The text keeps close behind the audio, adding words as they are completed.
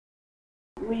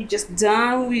We just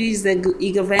done. We use the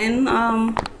Egoven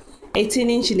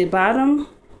 18-inch in the bottom,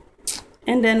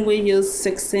 and then we use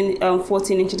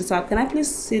 14-inch at the top. Can I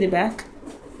please see the back?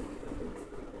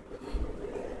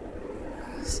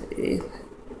 See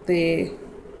the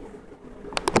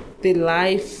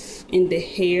life in the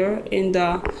hair, and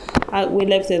we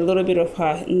left a little bit of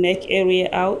her neck area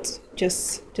out,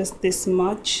 just this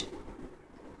much,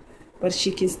 but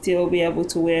she can still be able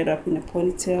to wear it up in a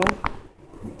ponytail.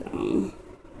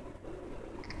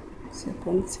 It's a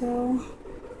ponytail.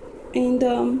 And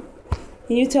can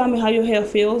you tell me how your hair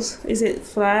feels? Is it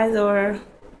flat or?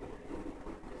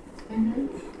 You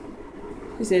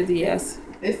said yes.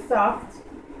 It's soft.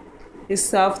 It's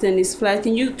soft and it's flat.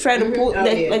 Can you try to pull,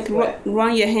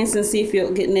 run your hands and see if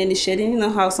you're getting any shedding? You know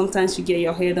how sometimes you get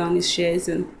your hair down, it sheds,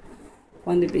 and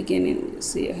on the beginning you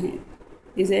see your hand.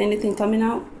 Is there anything coming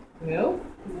out? No,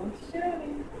 no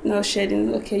shedding. No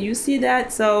shedding. Okay, you see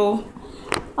that? So,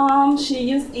 she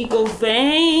used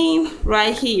Egoven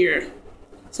right here.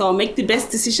 So make the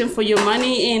best decision for your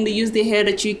money and use the hair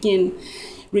that you can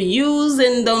reuse,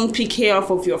 and don't pick hair off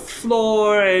of your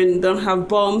floor and don't have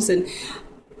bumps. And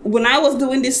when I was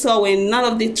doing this sewing, none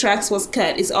of the tracks was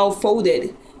cut. It's all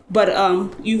folded. But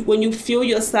when you feel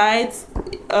your sides,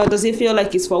 does it feel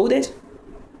like it's folded?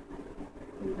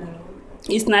 No.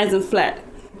 It's nice and flat.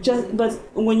 But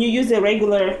when you use a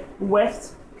regular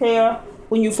weft hair,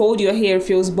 when you fold your hair, it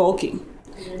feels bulky.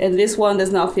 And this one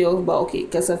does not feel bulky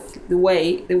because of the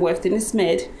way the wefting is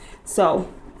made. So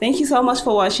thank you so much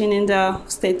for watching, and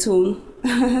stay tuned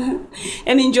and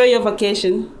enjoy your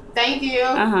vacation. Thank you.